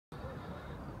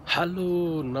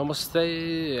Hello, namaste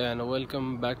and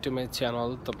welcome back to my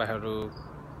channel. तपाईहरु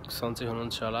सन्चै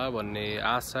हुनुहुन्छ होला भन्ने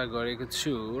आशा गरेको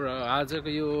छु र आजको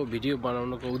यो भिडियो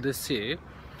बनाउनको उद्देश्य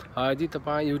यदि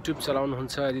तपाई YouTube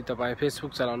चलाउनुहुन्छ, यदि तपाई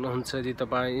Facebook चलाउनुहुन्छ, यदि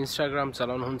तपाई Instagram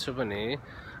चलाउनुहुन्छ भने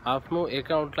आफ्नो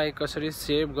एकाउन्टलाई कसरी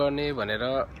सेभ गर्ने भनेर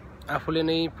आफूले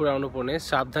नै पुर्याउनु पर्ने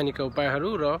सावधानीका उपायहरू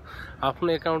र आफ्नो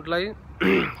एकाउन्टलाई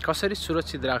कसरी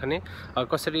सुरक्षित राख्ने,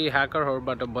 कसरी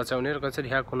ह्याकरहरुबाट बचाउने र कसरी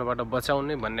ह्याक हुनबाट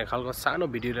बचाउने भन्ने खालको सानो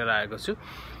भिडियो लिएर आएको छु।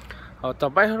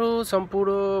 तपाईहरु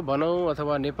सम्पूर्ण भनौं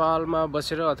अथवा नेपालमा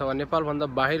बसेर अथवा नेपाल भन्दा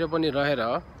बाहिर पनि रहेर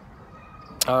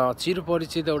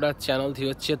चिरपरिचित एउटा च्यानल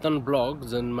थियो चेतन ब्लग,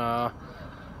 जुनमा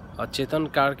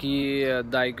चेतन कार्की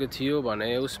दाइको थियो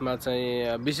भने उसमा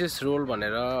चाहिँ विशेष रोल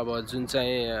भनेर अब जुन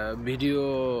चाहिँ भिडियो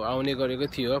आउने गरेको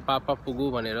थियो पापा पुगु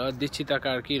भनेर दीक्षिता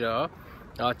कार्की र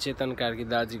चेतन कार्की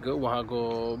दाजीको उहाँको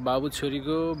बाबु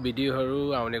छोरीको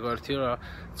भिडियोहरू आउने गर्थ्यो र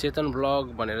चेतन ब्लग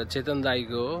भनेर चेतन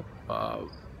दाइको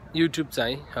YouTube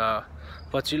चाहिँ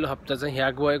पछिल्लो हप्ता चाहिँ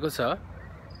ह्याक भएको छ।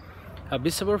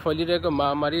 विश्वभर फैलिरहेको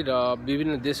महामारी र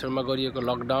विभिन्न देशहरुमा गरिएको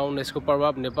लकडाउन यसको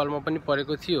प्रभाव नेपालमा पनि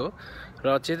परेको थियो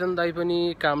र चेतन दाइ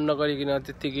पनि काम नगरिकिन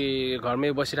त्यतिकै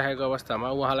घरमै बसिरहेको अवस्थामा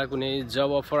उहाँलाई कुनै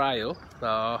जब अफर आयो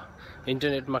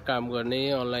इन्टरनेटमा काम गर्ने,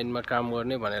 अनलाइनमा काम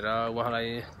गर्ने भनेर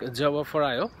उहाँलाई जब अफर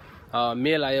आयो,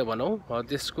 मेल आयो भनौं।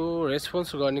 त्यसको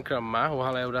रेस्पोन्स गर्ने क्रममा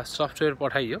उहाँलाई एउटा सफ्टवेयर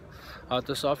पठाइयो।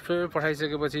 त्यो सफ्टवेयर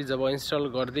पठाइसकेपछि जब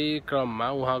इन्स्टल गर्दै क्रममा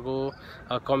उहाँको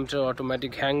कम्प्युटर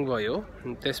अटोमेटिक ह्याङ भयो।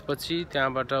 त्यसपछि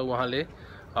त्यहाँबाट उहाँले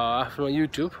आफ्नो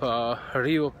YouTube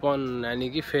रिओपन यानी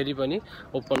कि फेरि पनि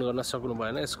ओपन गर्न सक्नु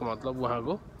भएन। यसको मतलब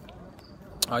उहाँको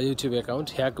YouTube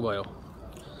एकाउन्ट ह्याक भयो।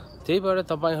 त्यही भएर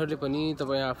तपाईहरुले पनि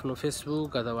तपाई आफ्नो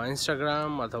Facebook अथवा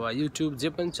Instagram अथवा YouTube जे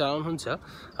पनि चलाउनुहुन्छ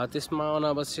त्यसमा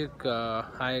अनावश्यक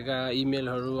आएका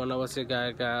इमेलहरु, अनावश्यक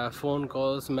आएका फोन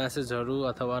कल्स,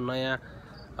 मेसेजहरु अथवा नयाँ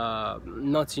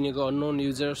नचिनेको अननोन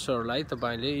युजर्सहरुलाई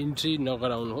तपाईले इन्ट्री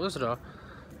नगराउनुहोस् र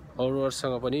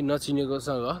अरूहरुसँग पनि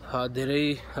नचिनेकोसँग धेरै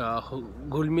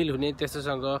घुलमिल हुने,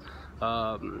 त्यसैसँग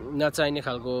नचाहिने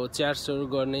खालको च्याट्सहरु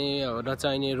गर्ने,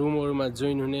 नचाहिने रुमहरुमा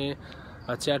जोइन हुने,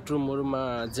 च्याट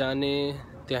रुमहरुमा जाने,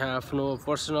 त्यहाँ आफ्नो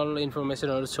पर्सनल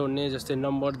इन्फर्मेसनहरु छोड्ने, जस्तै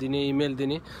नम्बर दिने, इमेल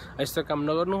दिने, यस्तो काम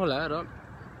नगर्नु होला। र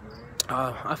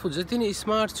आफू जति नै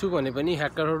स्मार्ट छु भने पनि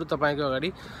ह्याकरहरु तपाईको अगाडि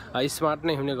स्मार्ट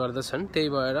नै हुने गर्दछन्। त्यही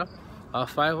भएर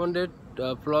 500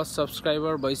 प्लस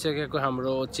सब्स्क्राइबर भइसकेको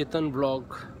हाम्रो चेतन ब्लग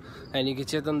यानी कि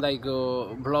चेतन दाइको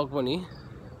ब्लग पनि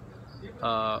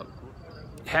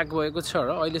ह्याक भएको छ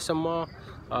र अहिलेसम्म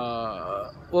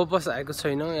वापस आएको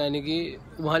छैन, यानी कि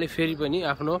उहाँले फेरि पनि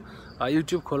आफ्नो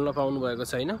YouTube खोल्न पाउनु भएको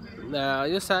छैन।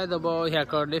 यो सायद अब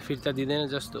ह्याकरले फिर्ता दिदैन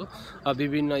जस्तो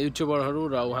विभिन्न युट्युबरहरु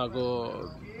र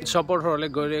उहाँको सपोर्टरहरुले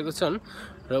गरिरहेको छन्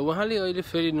र उहाँले अहिले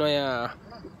फेरि नयाँ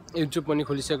YouTube पनि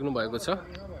खोलिसक्नु भएको छ,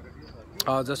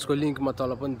 जसको लिंक म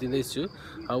तल पनि दिँदै छु।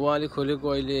 उहाँले खोलेको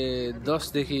अहिले 10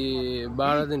 देखि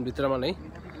 12 दिन भित्रमा नै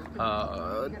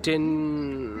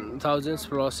 10,000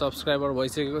 प्लस सब्स्क्राइबर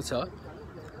भइसकेको छ।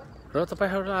 र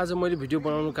तपाईहरुलाई आज मैले भिडियो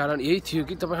बनाउनुको कारण यही थियो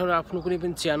कि तपाईहरु आफ्नो कुनै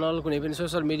पनि च्यानल, कुनै पनि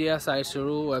सोशल मिडिया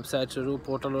साइट्सहरु, वेबसाइट्सहरु,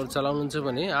 पोर्टलहरु चलाउनुहुन्छ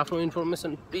भने आफ्नो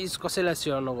इन्फर्मेसन प्लिज कसैलाई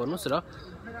शेयर नगर्नुस् र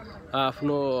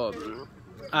आफ्नो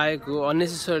आएको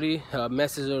अननेसेसरी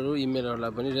मेसेजहरु,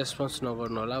 इमेलहरुलाई पनि रेस्पोन्स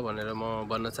नगर्नु होला भनेर म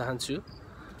भन्न चाहन्छु।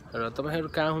 र तपाईहरु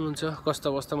कहाँ हुनुहुन्छ,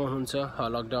 कस्तो अवस्थामा हुनुहुन्छ,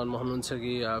 लकडाउनमा हुनुहुन्छ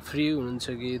कि फ्री हुनुहुन्छ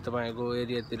कि तपाईको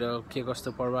एरियातिर के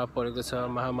कस्तो प्रभाव परेको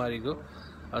छ महामारीको,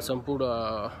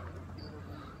 सम्पूर्ण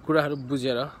कुराहरु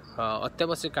बुझेर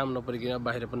अत्यावश्यक काम नपरिकिन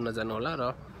बाहिर पनि नजानु होला। र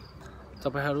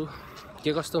तपाईहरु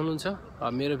के कस्तो हुनुहुन्छ,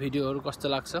 मेरो भिडियोहरु कस्तो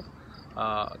लाग्छ,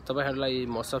 तपाईहरुलाई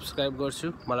म सब्स्क्राइब गर्छु,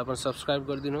 मलाई पनि सब्स्क्राइब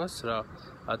गरिदिनुहोस् र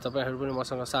तपाईहरु पनि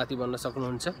मसँग साथी बन्न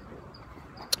सक्नुहुन्छ।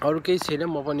 अरु केही छैन,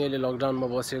 म पनि अहिले लकडाउनमा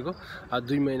बसेको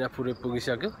 2 महिना पुरै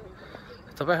पुगिसक्यो।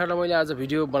 तपाईहरुलाई मैले आज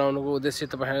भिडियो बनाउनुको उद्देश्य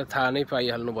तपाईहरुले थाहा नै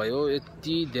पाइहाल्नु भयो।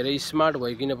 यति धेरै स्मार्ट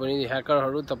भइकिन पनि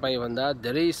ह्याकरहरु तपाई भन्दा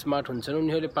धेरै स्मार्ट हुन्छन्।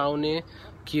 उनीहरुले पाउने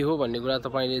के हो भन्ने कुरा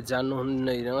तपाईले जान्नुहुन्न।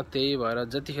 त्यही भएर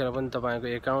जतिखेर पनि तपाईको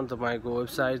एकाउन्ट, तपाईको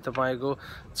वेबसाइट, तपाईको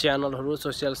च्यानलहरु,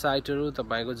 सोशल साइटहरु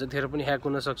तपाईको जतिखेर पनि ह्याक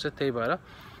हुन सक्छ। त्यही भएर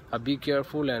be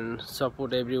careful and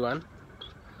support everyone,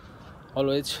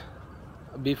 always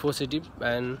be positive.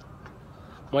 And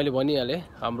मैले भनिहाले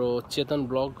हाम्रो चेतन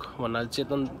ब्लग भन्नाले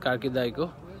चेतन कार्की दाइको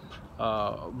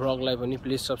ब्लगलाई पनि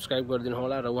प्लिज सब्स्क्राइब गरिदिनु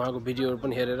होला र उहाँको भिडियोहरु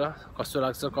पनि हेरेर कस्तो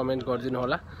लाग्छ कमेन्ट गरिदिनु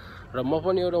होला। र म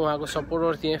पनि एउटा उहाँको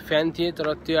सपोर्टर थिएँ, फ्यान थिएँ,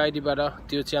 तर त्यो आइडीबाट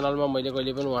त्यो च्यानलमा मैले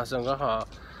कहिले पनि उहाँसँग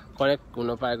कनेक्ट हुन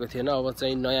पाएको थिएन। अब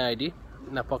चाहिँ नयाँ आइडी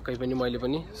पक्कै पनि मैले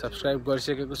पनि सब्स्क्राइब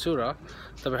गरिसकेको छु र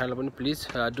तपाईहरुले पनि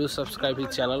please do subscribe his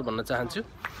channel भन्न चाहन्छु।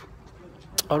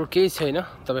 अरु केही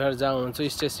छैन, तपाईहरु जहाँ हुनुहुन्छ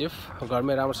स्टे सेफ,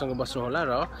 घरमै राम्रोसँग बस्नु होला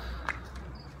र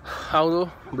आउँदो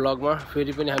ब्लगमा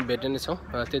फेरि पनि हामी भेट्ने छौँ।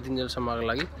 त्यतिन्जेलसम्मको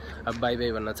लागि बाई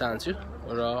बाई भन्न चाहन्छु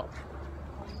र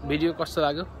भिडियो कस्तो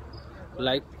लाग्यो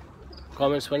लाइक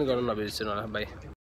कमेन्ट्स पनि गर्न नबिर्सिनु होला। बाई।